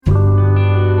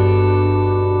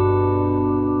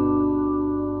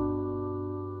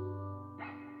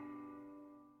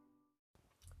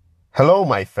Hello,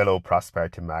 my fellow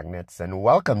Prosperity Magnets, and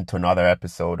welcome to another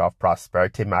episode of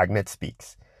Prosperity Magnet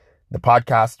Speaks, the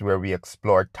podcast where we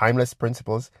explore timeless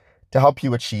principles to help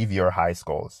you achieve your highest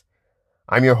goals.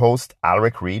 I'm your host,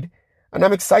 Alric Reed, and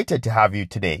I'm excited to have you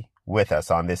today with us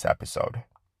on this episode.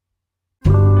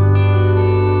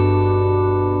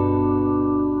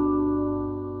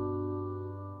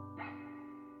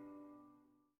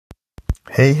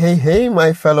 Hey,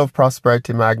 my fellow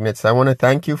Prosperity Magnets. I want to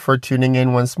thank you for tuning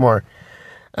in once more.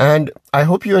 And I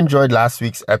hope you enjoyed last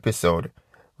week's episode,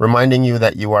 reminding you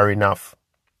that you are enough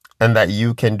and that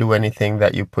you can do anything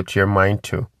that you put your mind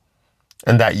to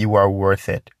and that you are worth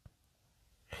it.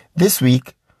 This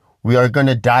week, we are going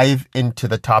to dive into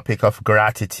the topic of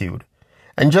gratitude.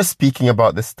 And just speaking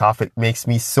about this topic makes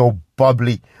me so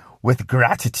bubbly with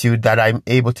gratitude that I'm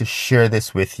able to share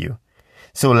this with you.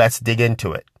 So let's dig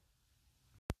into it.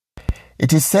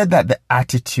 It is said that the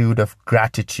attitude of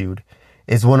gratitude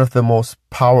is one of the most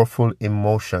powerful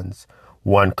emotions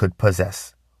one could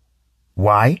possess.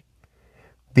 Why?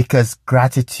 Because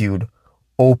gratitude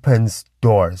opens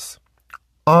doors,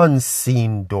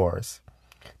 unseen doors,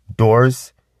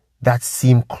 doors that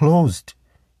seem closed,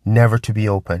 never to be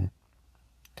opened.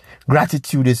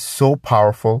 Gratitude is so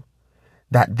powerful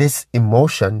that this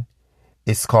emotion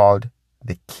is called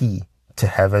the key to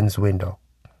heaven's window.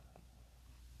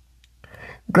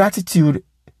 Gratitude,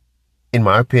 in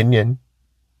my opinion,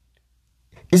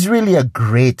 is really a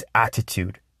great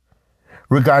attitude,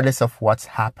 regardless of what's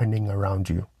happening around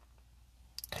you.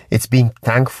 It's being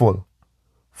thankful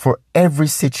for every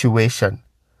situation,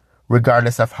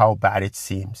 regardless of how bad it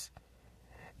seems.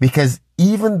 Because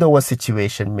even though a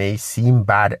situation may seem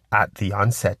bad at the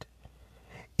onset,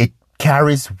 it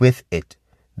carries with it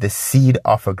the seed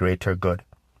of a greater good.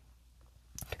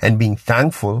 And being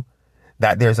thankful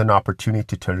that there's an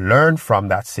opportunity to learn from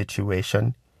that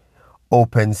situation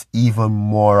opens even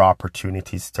more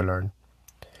opportunities to learn.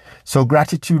 So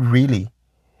gratitude really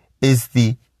is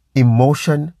the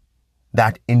emotion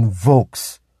that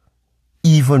invokes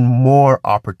even more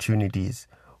opportunities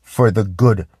for the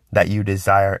good that you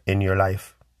desire in your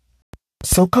life.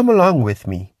 So come along with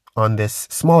me on this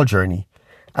small journey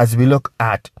as we look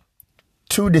at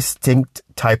two distinct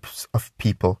types of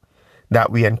people that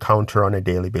we encounter on a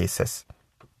daily basis.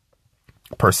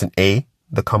 Person A,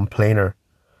 the complainer.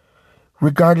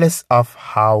 Regardless of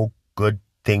how good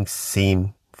things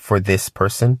seem for this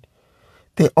person,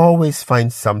 they always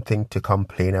find something to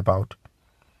complain about.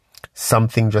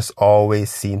 Something just always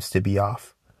seems to be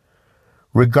off.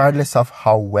 Regardless of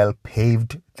how well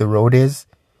paved the road is,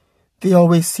 they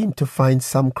always seem to find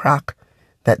some crack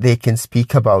that they can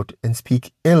speak about and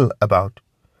speak ill about.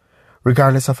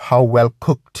 Regardless of how well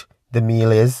cooked the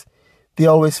meal is, they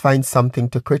always find something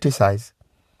to criticize.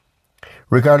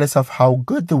 Regardless of how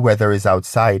good the weather is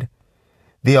outside,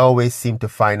 they always seem to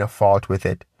find a fault with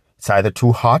it. It's either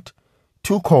too hot,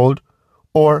 too cold,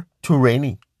 or too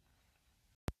rainy.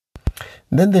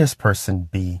 Then there's person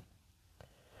B,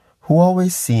 who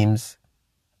always seems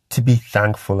to be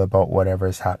thankful about whatever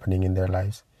is happening in their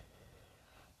lives.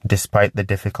 Despite the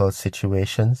difficult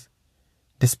situations,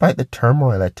 despite the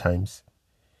turmoil at times,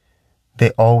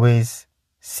 they always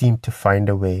seem to find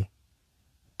a way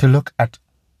to look at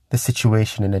the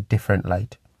situation in a different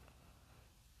light,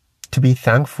 to be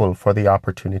thankful for the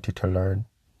opportunity to learn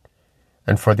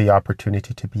and for the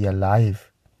opportunity to be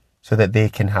alive so that they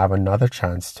can have another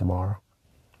chance tomorrow.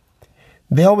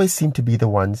 They always seem to be the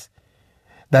ones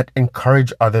that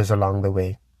encourage others along the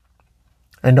way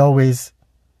and always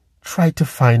try to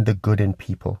find the good in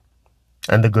people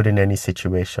and the good in any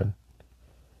situation.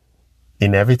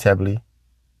 Inevitably,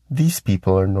 these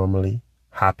people are normally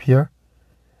happier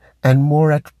and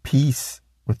more at peace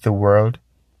with the world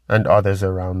and others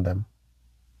around them.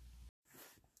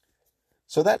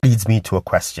 So that leads me to a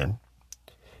question.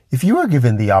 If you were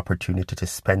given the opportunity to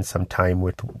spend some time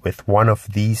with one of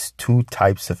these two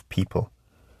types of people,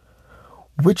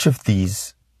 which of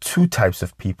these two types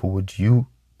of people would you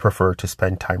prefer to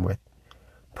spend time with?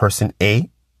 Person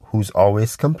A, who's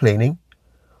always complaining,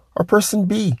 or person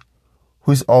B,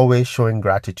 who's always showing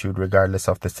gratitude regardless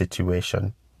of the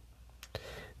situation?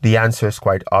 The answer is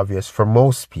quite obvious for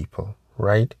most people,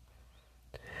 right?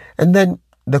 And then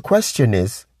the question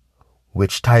is,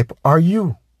 which type are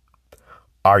you?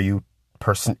 Are you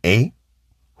person A,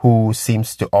 who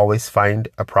seems to always find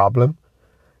a problem,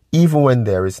 even when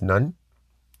there is none,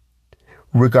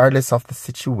 regardless of the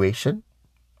situation?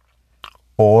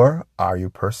 Or are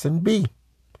you person B,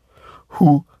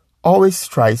 who always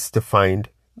tries to find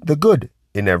the good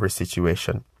in every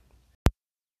situation?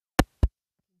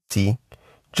 See,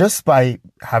 just by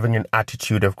having an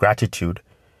attitude of gratitude,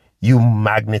 you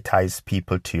magnetize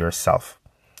people to yourself.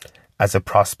 As a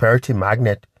prosperity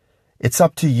magnet, it's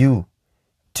up to you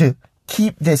to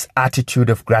keep this attitude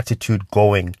of gratitude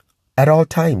going at all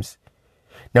times.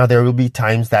 Now, there will be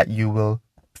times that you will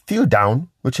feel down,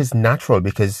 which is natural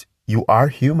because you are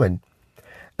human.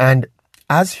 And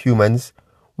as humans,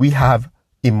 we have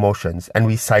emotions and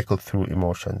we cycle through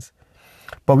emotions.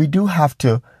 But we do have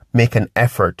to make an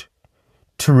effort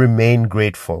to remain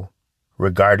grateful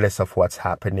regardless of what's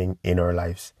happening in our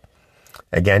lives.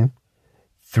 Again,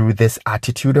 through this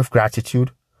attitude of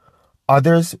gratitude,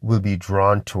 others will be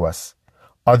drawn to us.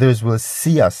 Others will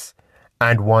see us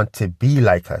and want to be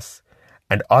like us.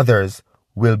 And others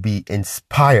will be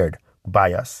inspired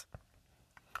by us.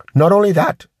 Not only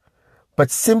that,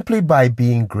 but simply by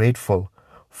being grateful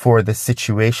for the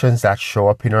situations that show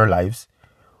up in our lives,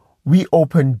 we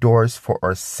open doors for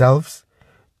ourselves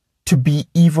to be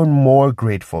even more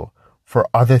grateful for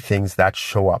other things that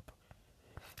show up.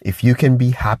 If you can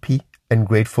be happy and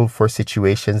grateful for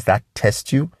situations that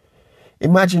test you,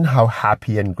 imagine how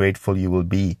happy and grateful you will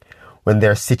be when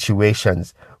there are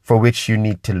situations for which you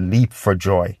need to leap for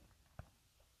joy.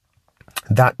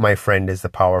 That, my friend, is the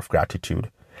power of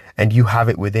gratitude, and you have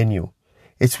it within you.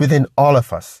 It's within all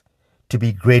of us to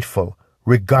be grateful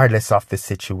regardless of the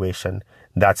situation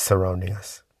that's surrounding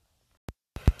us.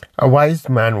 A wise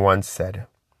man once said,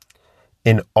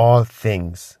 "In all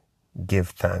things, give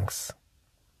thanks."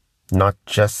 Not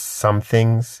just some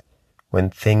things when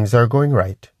things are going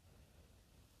right,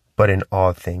 but in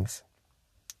all things.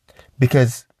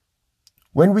 Because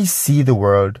when we see the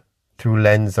world through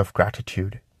lens of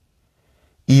gratitude,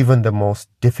 even the most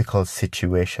difficult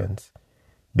situations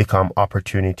become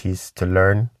opportunities to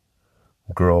learn,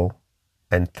 grow,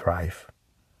 and thrive.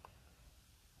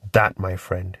 That, my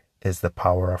friend, is the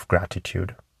power of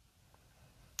gratitude.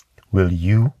 Will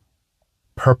you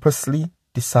purposely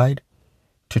decide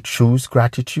to choose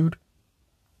gratitude?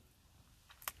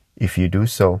 If you do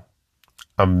so,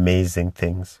 amazing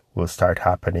things will start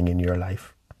happening in your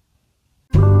life.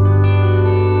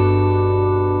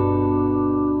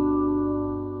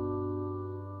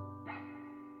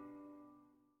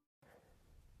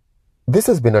 This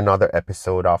has been another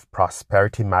episode of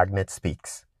Prosperity Magnet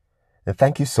Speaks, and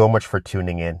thank you so much for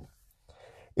tuning in.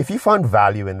 If you found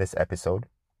value in this episode,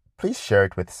 please share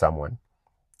it with someone.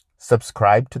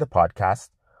 Subscribe to the podcast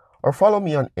or follow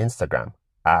me on Instagram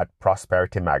at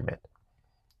Prosperity Magnet.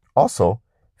 Also,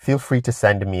 feel free to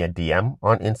send me a DM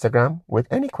on Instagram with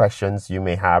any questions you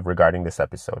may have regarding this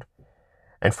episode.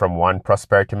 And from one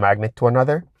prosperity magnet to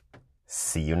another,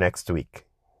 see you next week.